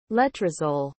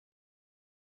Letrozole.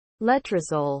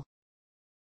 Letrozole.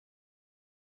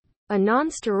 A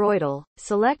nonsteroidal,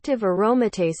 selective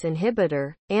aromatase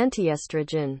inhibitor,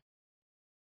 antiestrogen.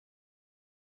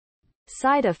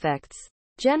 Side effects.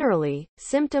 Generally,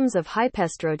 symptoms of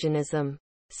hypoestrogenism,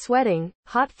 sweating,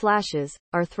 hot flashes,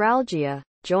 arthralgia,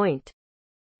 joint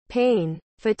pain,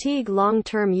 fatigue.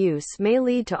 Long-term use may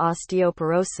lead to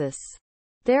osteoporosis.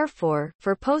 Therefore,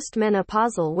 for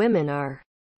post-menopausal women are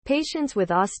patients with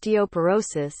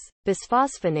osteoporosis,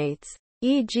 bisphosphonates,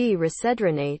 e.g.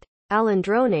 risedronate,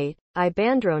 alendronate,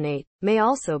 ibandronate, may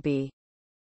also be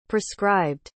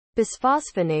prescribed.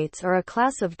 Bisphosphonates are a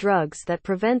class of drugs that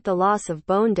prevent the loss of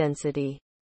bone density.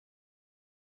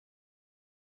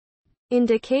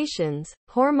 Indications: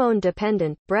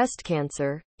 hormone-dependent breast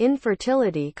cancer,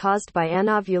 infertility caused by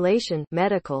anovulation,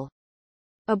 medical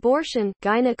abortion,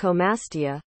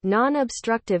 gynecomastia,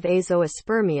 non-obstructive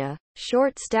azoospermia,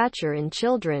 short stature in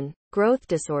children, growth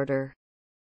disorder,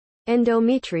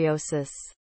 endometriosis.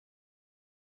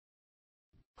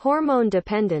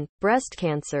 Hormone-dependent breast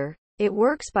cancer. It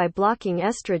works by blocking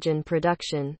estrogen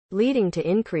production, leading to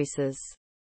increases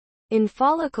in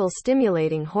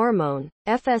follicle-stimulating hormone,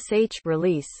 FSH,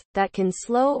 release, that can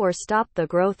slow or stop the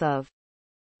growth of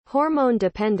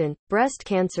hormone-dependent breast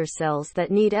cancer cells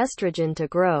that need estrogen to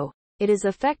grow. It is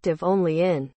effective only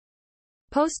in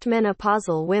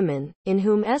post-menopausal women, in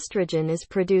whom estrogen is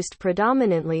produced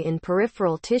predominantly in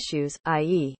peripheral tissues,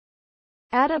 i.e.,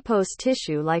 adipose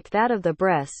tissue like that of the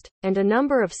breast, and a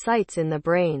number of sites in the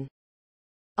brain.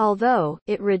 Although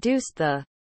it reduced the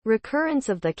recurrence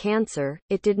of the cancer,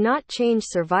 it did not change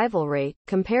survival rate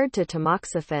compared to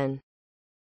tamoxifen.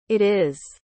 It is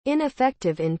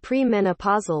ineffective in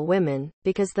premenopausal women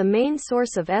because the main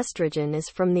source of estrogen is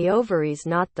from the ovaries,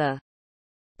 not the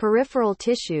peripheral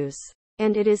tissues,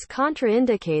 and it is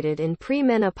contraindicated in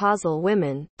premenopausal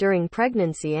women during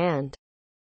pregnancy and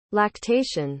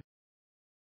lactation.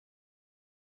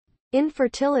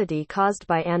 Infertility caused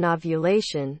by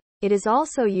anovulation. It is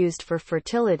also used for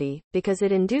fertility, because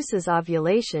it induces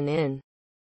ovulation in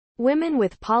women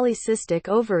with polycystic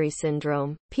ovary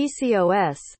syndrome,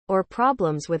 PCOS, or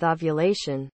problems with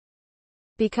ovulation.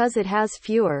 Because it has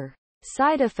fewer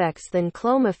side effects than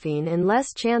clomiphene and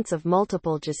less chance of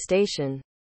multiple gestation.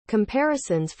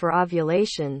 Comparisons for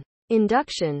ovulation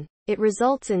induction. It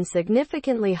results in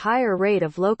significantly higher rate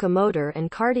of locomotor and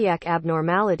cardiac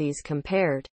abnormalities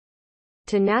compared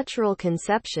to natural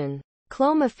conception.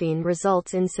 Clomiphene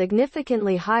results in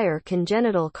significantly higher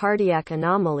congenital cardiac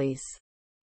anomalies.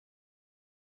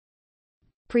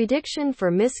 Prediction for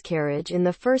miscarriage in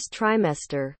the first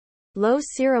trimester. Low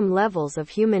serum levels of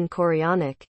human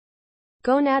chorionic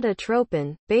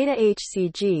gonadotropin,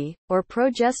 beta-HCG, or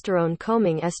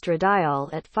progesterone-combing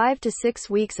estradiol at 5 to 6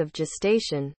 weeks of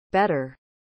gestation. Better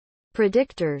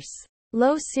predictors.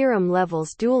 Low serum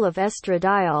levels dual of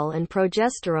estradiol and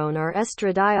progesterone or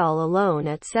estradiol alone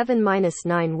at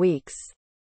 7–9 weeks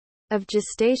of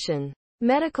gestation.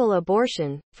 Medical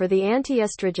abortion. For the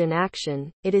antiestrogen action,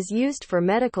 it is used for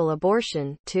medical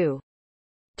abortion, to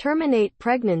terminate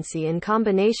pregnancy in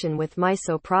combination with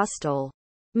misoprostol.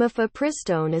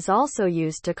 Mifepristone is also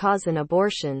used to cause an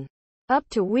abortion up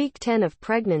to week 10 of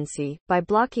pregnancy, by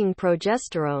blocking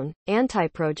progesterone,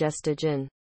 antiprogestogen.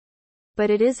 But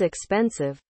it is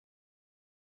expensive.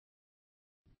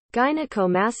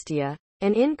 Gynecomastia,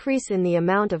 an increase in the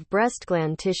amount of breast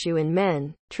gland tissue in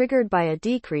men, triggered by a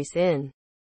decrease in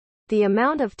the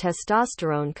amount of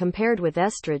testosterone compared with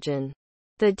estrogen.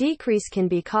 The decrease can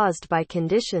be caused by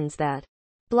conditions that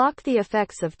block the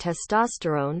effects of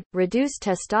testosterone, reduce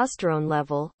testosterone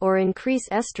level, or increase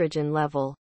estrogen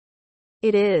level.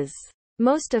 It is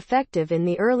most effective in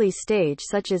the early stage,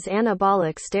 such as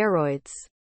anabolic steroids.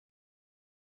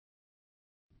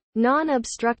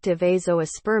 Non-obstructive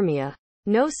azoospermia.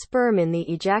 No sperm in the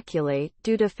ejaculate,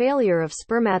 due to failure of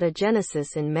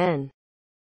spermatogenesis in men.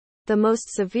 The most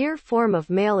severe form of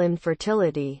male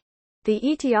infertility. The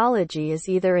etiology is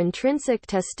either intrinsic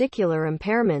testicular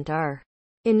impairment or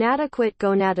inadequate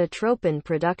gonadotropin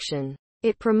production.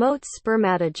 It promotes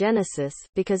spermatogenesis,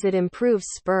 because it improves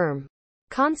sperm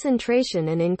concentration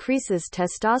and increases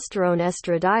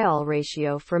testosterone-estradiol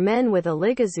ratio for men with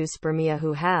oligozoospermia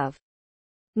who have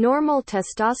normal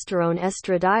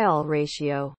testosterone-estradiol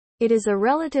ratio. It is a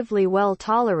relatively well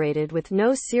tolerated with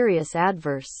no serious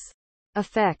adverse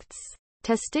effects.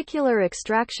 Testicular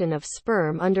extraction of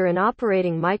sperm under an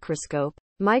operating microscope,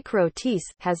 micro-TESE,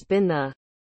 has been the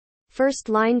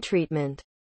first-line treatment.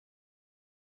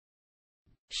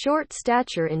 Short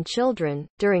stature in children.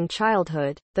 During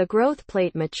childhood, the growth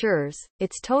plate matures,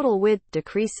 its total width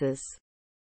decreases.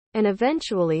 and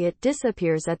eventually it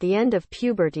disappears at the end of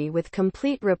puberty with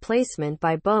complete replacement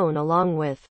by bone along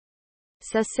with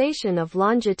cessation of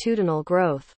longitudinal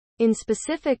growth. In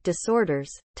specific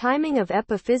disorders, timing of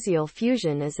epiphyseal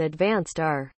fusion is advanced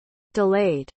or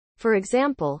delayed. For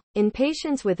example, in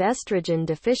patients with estrogen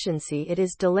deficiency it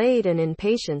is delayed, and in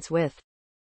patients with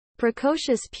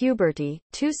precocious puberty,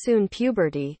 too soon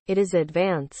puberty, it is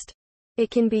advanced. It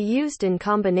can be used in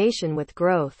combination with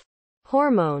growth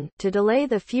hormone to delay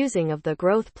the fusing of the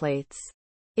growth plates.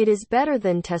 It is better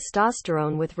than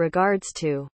testosterone with regards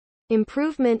to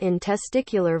improvement in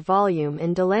testicular volume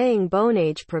and delaying bone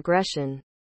age progression.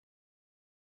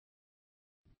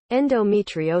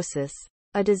 Endometriosis,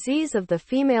 a disease of the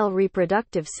female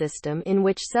reproductive system in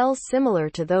which cells similar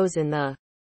to those in the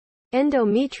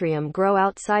endometrium grow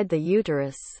outside the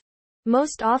uterus.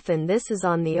 Most often this is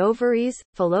on the ovaries,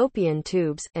 fallopian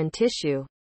tubes, and tissue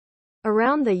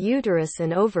around the uterus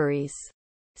and ovaries.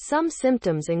 Some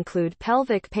symptoms include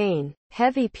pelvic pain,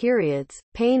 heavy periods,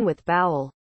 pain with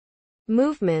bowel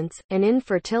movements, and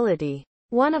infertility.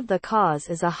 One of the cause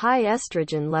is a high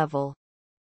estrogen level.